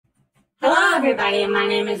everybody, my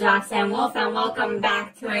name is Roxanne and welcome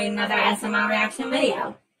back to another SML reaction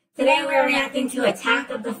video. Today we're reacting to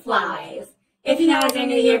Attack of the Flies. If you guys are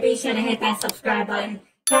new here, be sure to hit that subscribe button,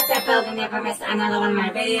 tap that bell to never miss another one of my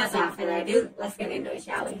videos. Without further ado, let's get into it,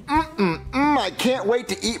 shall we? I can't wait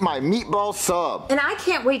to eat my meatball sub. And I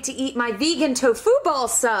can't wait to eat my vegan tofu ball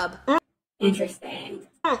sub. Interesting.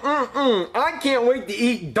 I can't wait to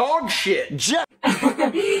eat dog shit.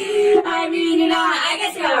 I mean, I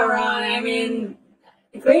guess you're not wrong. I mean,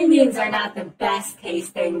 green beans are not the best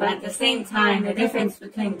tasting, but at the same time, the difference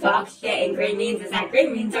between dog shit and green beans is that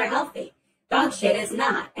green beans are healthy. Dog shit is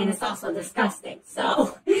not, and it's also disgusting.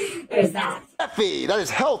 So, there's that. Jeffy, that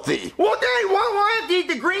is healthy. Well, Daddy, why do I have to eat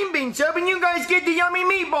the green bean sub and you guys get the yummy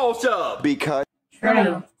meatball sub? Because...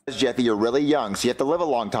 True. Jeffy, you're really young, so you have to live a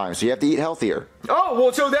long time, so you have to eat healthier. Oh,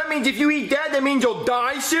 well, so that means if you eat that means you'll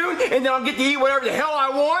die soon, and then I'll get to eat whatever the hell I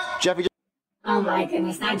want? Jeffy, Oh my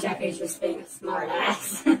goodness, now Jeffy's just being a smart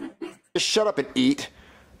ass. just shut up and eat.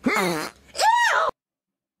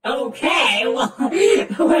 Okay, well, I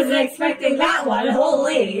wasn't expecting that one,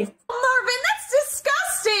 holy. Marvin, that's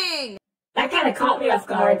disgusting! That kind of caught me off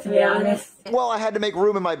guard, to be honest. Well, I had to make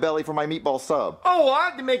room in my belly for my meatball sub. Oh, I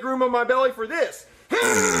have to make room in my belly for this.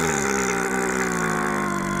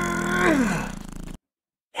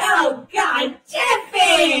 Oh God,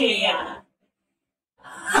 Jeffy!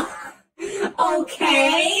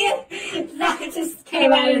 Okay, that just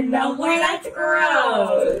came out of nowhere. That's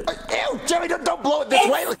gross. Ew, Jeffy, don't blow it this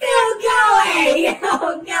way. It's still going.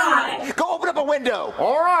 Oh God. Go open up a window.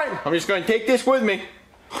 All right, I'm just going to take this with me.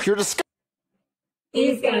 You're disgusting.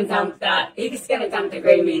 He's gonna dump that. He's gonna dump the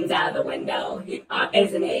green beans out of the window,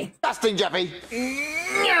 isn't he? Disgusting, Jeffy.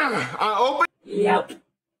 I open Yep,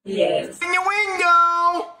 he is. the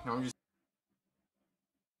window. I'm just...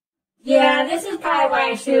 Yeah, this is probably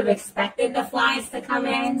where I should have expected the flies to come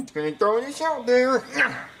in. Gonna throw this out there.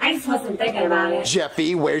 I just wasn't thinking about it.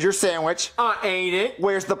 Jeffy, where's your sandwich? I ate it.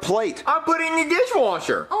 Where's the plate? I put it in the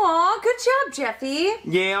dishwasher. Aw, good job, Jeffy.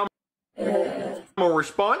 Yeah, I'm a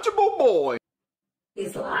responsible boy.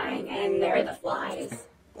 He's lying, and they're the flies.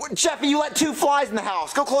 Jeffy, you let 2 flies in the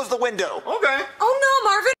house. Go close the window. Okay. Oh no,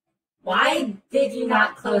 Marvin! Why did you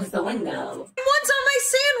not close the window? One's on my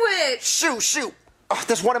sandwich! Shoot. Oh,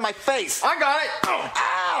 there's one in my face. I got it.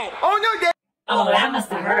 Ow! Oh no, Dad. Oh, that must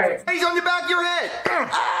have hurt. He's on the back of your head.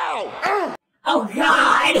 Ow! Oh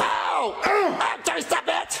God! Ow! Jeffy, stop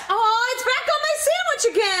it! Oh, it's back on my sandwich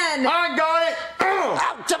again! I got it.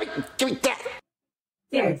 Ow, Jeffy, give me that.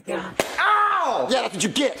 Dear God! Ow! Yeah, that's what you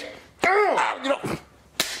get. Ow, you know.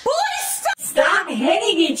 Boys, stop Stop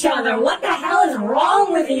hitting each other! What the hell is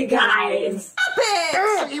wrong with you guys?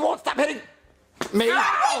 it! He won't stop hitting me.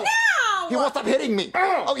 Now! He won't stop hitting me.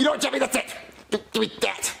 Oh, you know what, Jeffy? That's it. Give me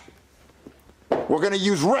that. We're gonna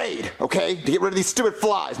use Raid, okay, to get rid of these stupid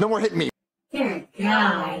flies. No more hitting me. Dear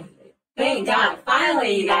God! Thank God!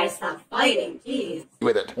 Finally, you guys stopped fighting. Jeez.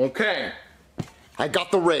 With it. Okay. I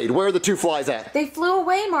got the Raid. Where are the 2 flies at? They flew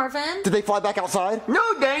away, Marvin. Did they fly back outside?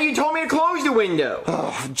 No, Daddy, you told me to close the window.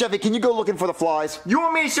 Oh, Jeffy, can you go looking for the flies? You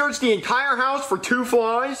want me to search the entire house for 2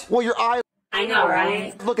 flies? Well, your eye I know,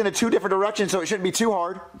 right? is looking in 2 different directions, so it shouldn't be too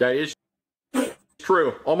hard. That is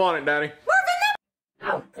true. I'm on it, Daddy.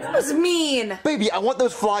 Oh That God! was mean. Baby, I want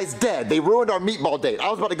those flies dead. They ruined our meatball date. I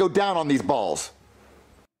was about to go down on these balls.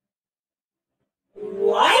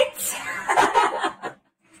 What?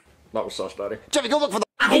 That was sus, Daddy. Jeffy, go look for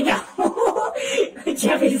I know.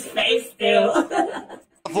 Jeffy's face too. the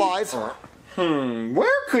flies.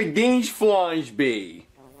 Where could these flies be?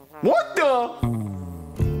 What the?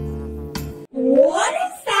 What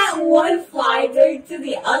is that one fly doing to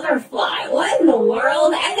the other fly? What in the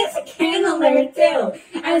world? And there's a candle there too.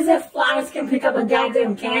 As if flies can pick up a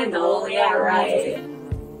goddamn candle. Yeah, right.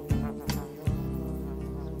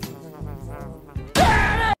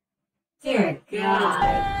 Dear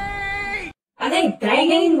God. Are they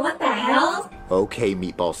banging? What the hell? Okay,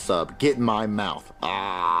 meatball sub, get in my mouth.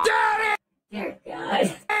 Ah. Daddy! Dear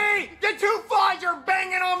God. Hey! The 2 flies are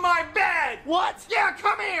banging on my bed! What? Yeah,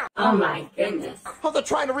 come here! Oh my goodness. Oh, they're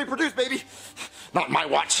trying to reproduce, baby. Not my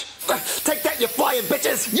watch. Take that, you flying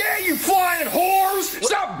bitches. Yeah, you flying whores!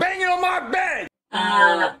 Stop banging on my bed!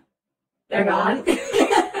 They're gone.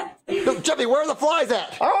 No, Jeffy, where are the flies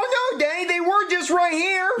at? Oh no, Daddy, they were just right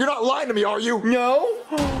here! You're not lying to me, are you? No?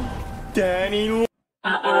 Daddy,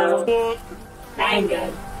 Uh-oh. Bang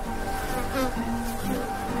good.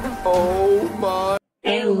 oh my...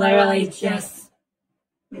 They literally just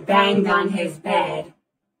banged on his bed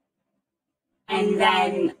and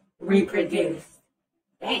then reproduced.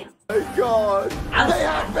 Damn. My God. Outside. They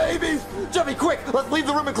have babies. Jeffy, quick, let's leave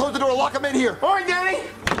the room and close the door. Lock them in here. All right, Daddy!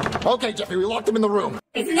 Okay, Jeffy, we locked him in the room.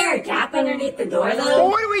 Isn't there a gap underneath the door, Well, though?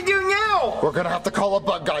 what do we do now? We're gonna have to call a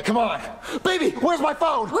bug guy. Come on. Baby, where's my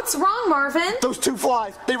phone? What's wrong, Marvin? Those 2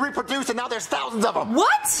 flies, they reproduced and now there's thousands of them.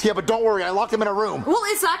 What? Yeah, but don't worry, I locked them in a room. Well,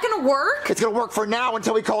 is that gonna work? It's gonna work for now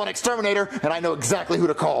until we call an exterminator, and I know exactly who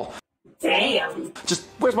to call. Damn. Just,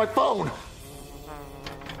 where's my phone?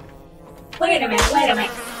 Wait a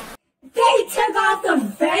minute. They took off the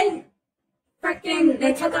vent.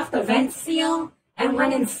 They took off the vent seal and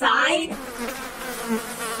went inside?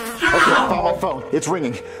 Okay, I found my phone. It's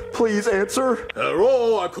ringing. Please answer.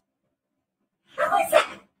 Hello, How is that?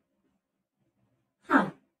 Huh.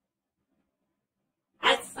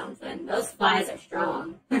 That's something. Those flies are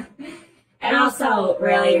strong. And also,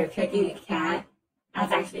 really, you're cooking a cat?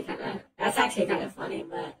 That's actually kind of funny,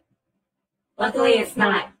 but luckily it's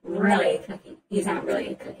not really cooking. He's not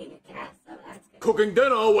really cooking a cat, so that's good. cooking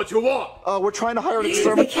dinner. What you want? We're trying to hire an The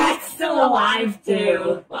exterminator. cat's still alive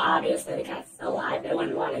too. Well, obviously the cat's still alive. They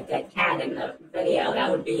wouldn't want a dead cat in the video. That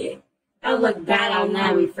would look bad on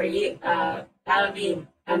them for you. That would be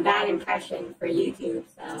a bad impression for YouTube.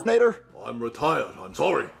 So I'm retired. I'm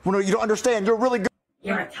sorry. Well, no, you don't understand. You're really good.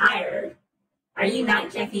 you're retired. Are you not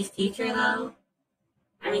Jeffy's teacher though?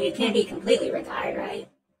 I mean, you can't be completely retired, right?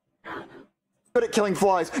 I don't know. Good at killing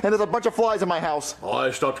flies, and there's a bunch of flies in my house.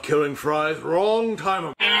 I stopped killing flies wrong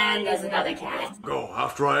time And there's another cat. ago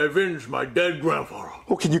after I avenged my dead grandfather.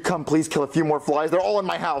 Oh, can you come please kill a few more flies? They're all in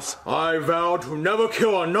my house. I vowed to never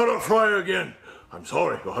kill another fly again. I'm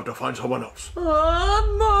sorry, you'll have to find someone else.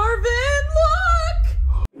 Marvin,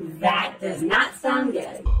 look! That does not sound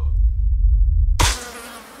good.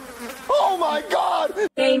 Oh my God!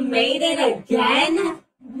 They made it again?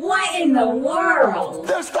 What in the world?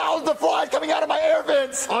 There's thousands of flies coming out of my air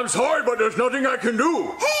vents! I'm sorry, but there's nothing I can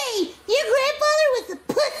do. Hey, your grandfather was a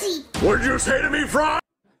pussy. What'd you say to me, Fry?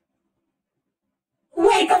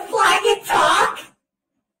 Wait, the fly can talk?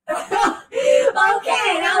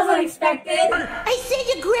 Okay, that was unexpected. I said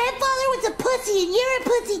your grandfather was a pussy and you're a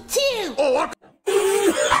pussy too. Oh, what?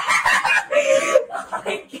 Oh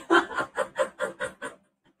my God.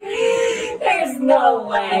 There's no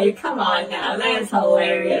way. Come on now, that's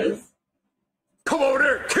hilarious. Come over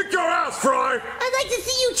there, kick your ass, Fry. I'd like to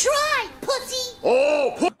see you try, pussy.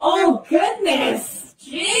 Oh goodness.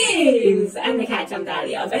 Jeez. And the cat jumped out of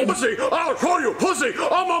the oven. Pussy, I'll show you, pussy.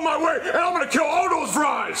 I'm on my way, and I'm gonna kill all those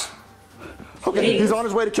flies. Okay, Jeez. he's on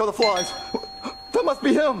his way to kill the flies. That must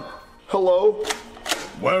be him. Hello?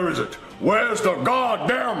 Where is it? Where's the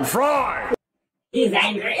goddamn Fry? He's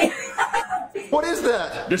angry. What is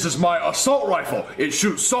that? This is my assault rifle. It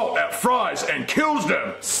shoots salt at flies and kills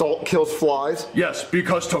them. Salt kills flies? Yes,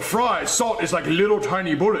 because to flies, salt is like little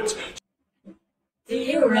tiny bullets. Do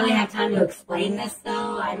you really have time to explain this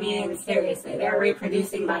though? I mean, seriously, they're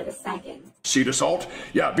reproducing by the second. See the salt?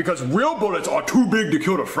 Yeah, because real bullets are too big to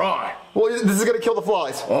kill the fly. Well, this is gonna kill the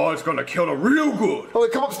flies. Oh, it's gonna kill them real good.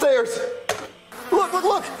 Okay, come upstairs.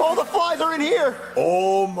 Look! All the flies are in here.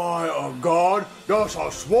 Oh my God, that's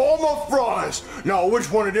a swarm of flies. Now,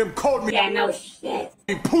 which one of them called me Yeah, no shit.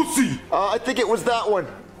 pussy? I think it was that one.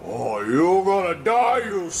 Oh, you're gonna die,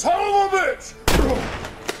 you son of a bitch!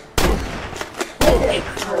 Holy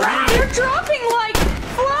crap. They're dropping like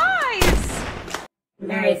flies!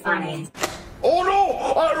 Very funny. Oh no,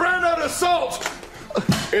 I ran out of salt.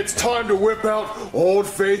 It's time to whip out Old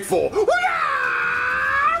Faithful.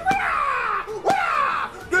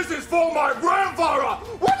 This is for my grandfather!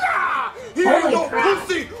 He ain't Holy no crap.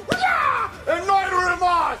 pussy! And neither am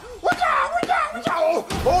I!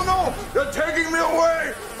 Oh no! They're taking me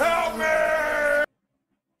away! Help me!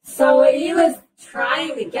 So he was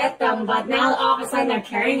trying to get them, but now all of a sudden they're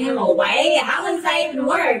carrying him away? How does that even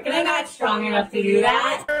work? They're not strong enough to do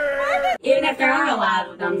that. Even if there are a lot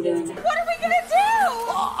of them doing it. What are we gonna do?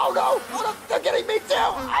 Oh no! They're getting me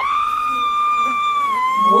too!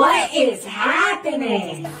 What is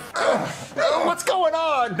happening? What's going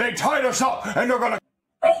on? They tied us up and they're gonna...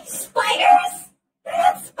 Wait, spiders? They're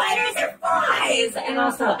not spiders, they're flies! And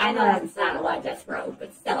also, I know that's not a lot of death row,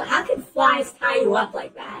 but still, how can flies tie you up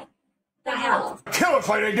like that? The hell? kill us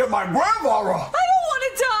like they did my grandfather! I don't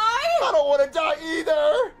wanna die! I don't want to die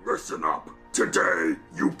either. Listen up. Today,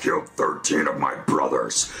 you killed 13 of my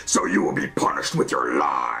brothers, so you will be punished with your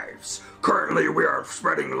lives. Currently, we are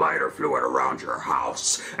spreading lighter fluid around your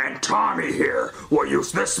house, and Tommy here will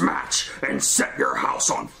use this match and set your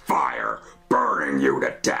house on fire, burning you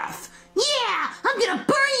to death. Yeah, I'm gonna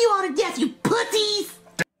burn you all to death, you pussies.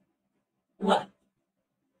 What?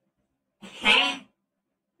 Huh?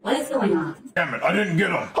 What is going on? Damn it, I didn't get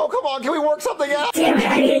him. Oh, come on, can we work something out? Damn it,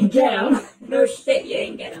 I didn't get him. No shit, you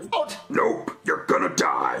didn't get him. Out! Nope, you're gonna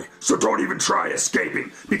die. So don't even try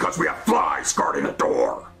escaping, because we have flies guarding the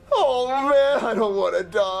door. Oh man, I don't want to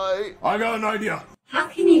die. I got an idea. How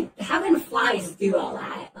can flies do all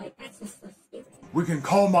that? Like, that's just so stupid. We can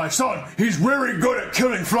call my son. He's really good at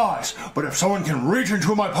killing flies. But if someone can reach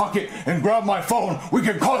into my pocket and grab my phone, we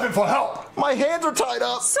can call him for help. My hands are tied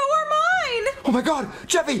up. So are mine! Oh my god,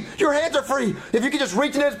 Jeffy, your hands are free. If you could just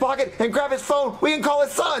reach into his pocket and grab his phone, we can call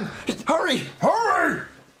his son. Hurry! Hurry!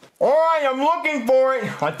 Alright, I'm looking for it.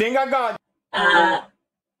 I think I got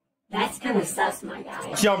That's kind of sus, my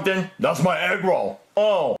guy. something. That's my egg roll.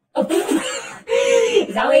 Oh.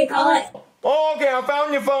 Is that what you call it? Oh, okay, I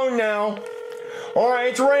found your phone now. Alright,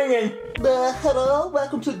 it's ringing. Hello,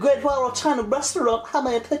 welcome to Great Wall of China Restaurant. How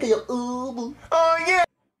may I take your Uber? Yeah.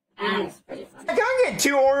 That's pretty funny. Can I get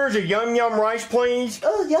 2 orders of yum yum rice, please?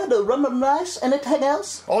 Oh, yeah, the rum rice. Anything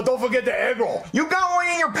else? Oh, don't forget the egg roll. You got one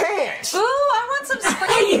in your pants. Ooh, I want some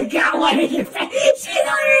spring You got one in your face. She's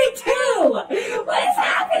ordering 2. What is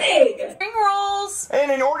happening? rolls.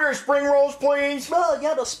 And an order of spring rolls, please. Oh,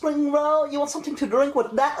 yeah, the spring roll. You want something to drink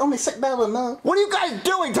with that? Only $6 a month. What are you guys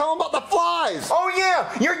doing? Tell him about the flies. Oh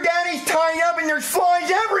yeah, your daddy's tied up and there's flies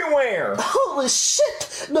everywhere. Holy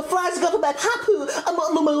shit! The flies got back happy. I'm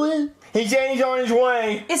on my way. He said he's on his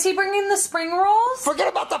way. Is he bringing the spring rolls? Forget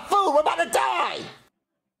about the food. We're about to die.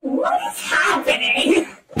 What is happening?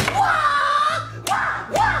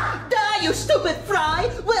 Die, you stupid fly!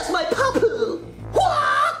 Where's my papu?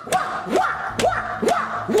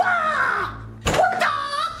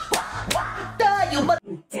 Die, you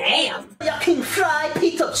Damn. yucking fly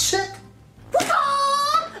piece of shit!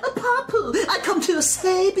 Papu, I come to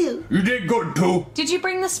save you. You did good, too. Did you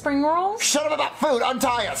bring the spring rolls? Shut up about food.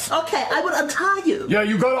 Untie us. Okay, I will untie you. Yeah,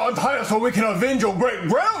 you gotta untie us so we can avenge your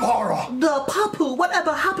great-grandfather. The Papu,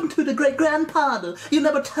 whatever happened to the great-grandfather? You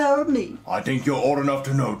never told me. I think you're old enough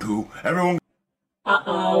to know, too. Everyone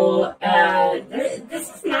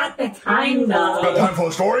This is not the time, got though. time for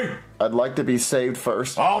a story? I'd like to be saved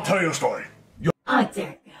first. I'll tell you a story. Oh,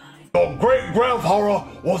 dear God. Your great-grandfather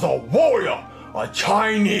was a warrior, a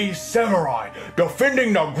Chinese samurai,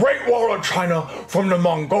 defending the Great Wall of China from the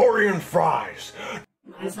Mongolian fries.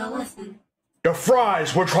 Might as well listen. The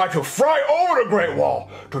fries would try to fly over the Great Wall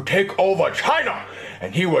to take over China,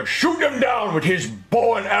 and he would shoot them down with his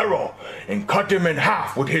bow and arrow and cut them in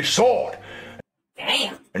half with his sword.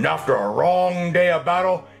 Damn. And after a long day of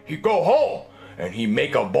battle, he'd go home and he'd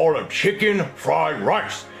make a bowl of chicken fried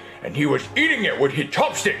rice, and he was eating it with his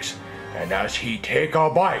chopsticks. And as he take a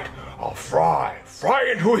bite, a fry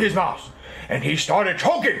into his mouth, and he started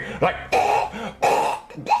choking like,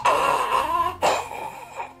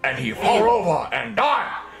 and he fell over and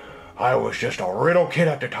died. I was just a little kid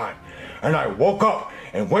at the time, and I woke up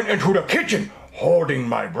and went into the kitchen holding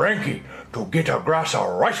my Branky to get a glass of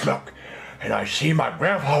rice milk. And I see my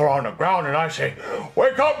grandfather on the ground, and I say,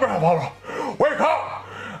 "Wake up, grandfather, wake up!"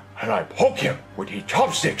 And I poke him with his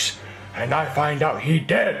chopsticks, and I find out he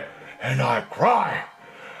dead, and I cry.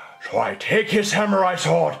 So I take his samurai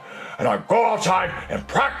sword, and I go outside and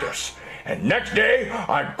practice. And next day,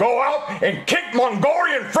 I go out and kick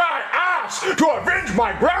Mongolian fry ass to avenge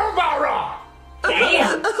my grandfather.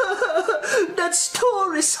 Damn. That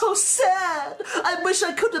story's so sad. I wish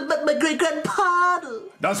I could have met my great-grandfather.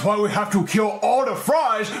 That's why we have to kill all the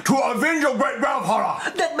fries to avenge your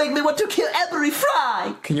great-grandfather. That made me want to kill every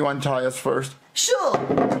fry. Can you untie us first? Sure.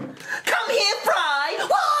 Come here, fry.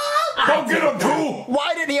 Wah! Go get him too.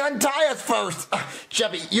 Why did he untie us first?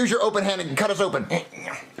 Jeffy, use your open hand and cut us open. Okay,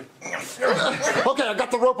 I got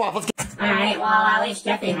the rope off. Let's get... Alright, well, at least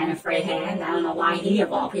Jeffy had a free hand. I don't know why he,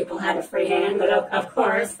 of all people, had a free hand, but of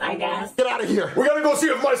course, I guess. Get out of here. We gotta go see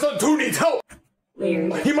if my son too needs help.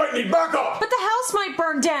 Weird. He might need backup. But the house might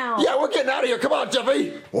burn down. Yeah, we're getting out of here. Come on,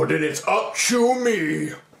 Jeffy. Well, then it's up to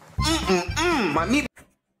me. My meat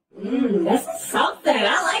This is something.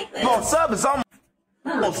 I like this. ball sub is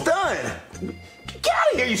almost done. Get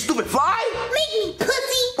out of here, you stupid fly! Meet me,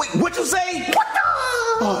 pussy. Wait, what you say? What the?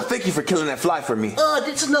 Oh, thank you for killing that fly for me. Oh,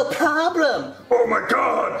 this is no problem. Oh my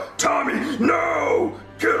god! Tommy, no!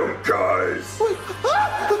 Get him, guys! Where did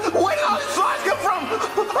all these flies come from?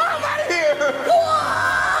 I'm out of here!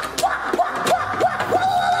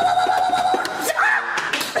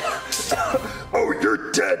 Oh,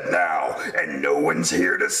 you're dead now, and no one's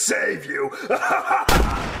here to save you.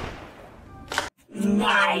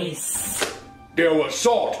 Nice. There was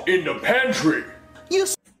salt in the pantry. You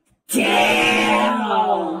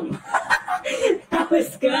Damn. That was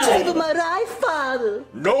saved good. my life, father.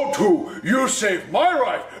 No, too. You saved my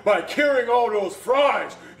life by killing all those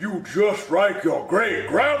fries. You just like your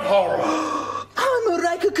great-grandfather. I'm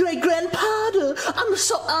like a great-grandfather. I'm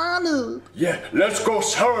so honored. Yeah, let's go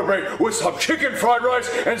celebrate with some chicken fried rice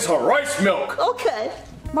and some rice milk. Okay.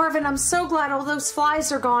 Marvin, I'm so glad all those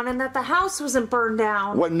flies are gone and that the house wasn't burned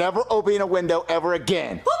down. We're never opening a window ever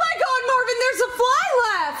again. Oh my God, Marvin, there's a fly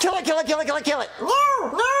left! Kill it, kill it, kill it, kill it, kill it.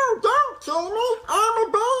 No, don't kill me. I'm a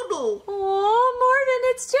baby. Oh, Marvin,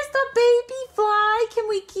 it's just a baby fly. Can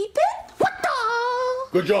we keep it? What the?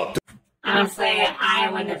 Good job. Honestly, I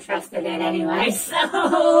wouldn't have trusted it anyway,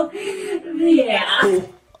 so yeah.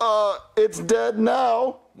 It's dead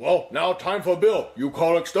now. Well, now time for Bill. You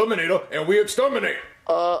call exterminator and we exterminate.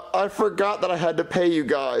 I forgot that I had to pay you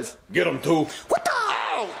guys. Get him too. What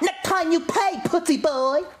the? Next time you pay, pussy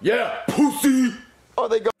boy. Yeah, pussy. Are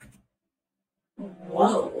they go?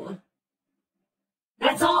 Whoa.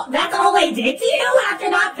 That's all they did to you after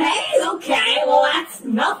not paying? Okay, well that's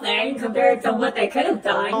nothing compared to what they could have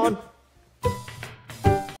done.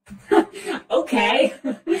 Okay.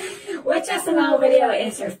 Which SML video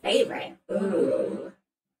is your favorite? Ooh.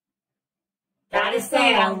 Gotta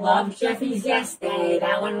say, I loved Jeffy's Yes Day.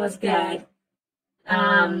 That one was good.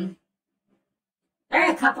 There are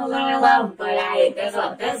a couple that I love, but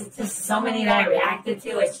there's just so many that I reacted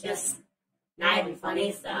to. It's just not even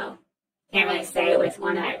funny, so can't really say which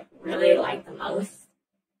one I really like the most.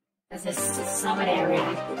 There's just so many I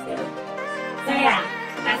reacted to. So yeah,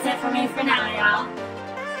 that's it for me for now, y'all.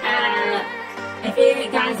 If you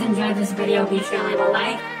guys enjoyed this video, be sure to leave a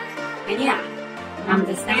like. And yeah, remember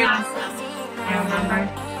to stay awesome. And remember,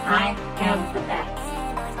 I am the best.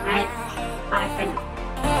 Alright? Bye for now.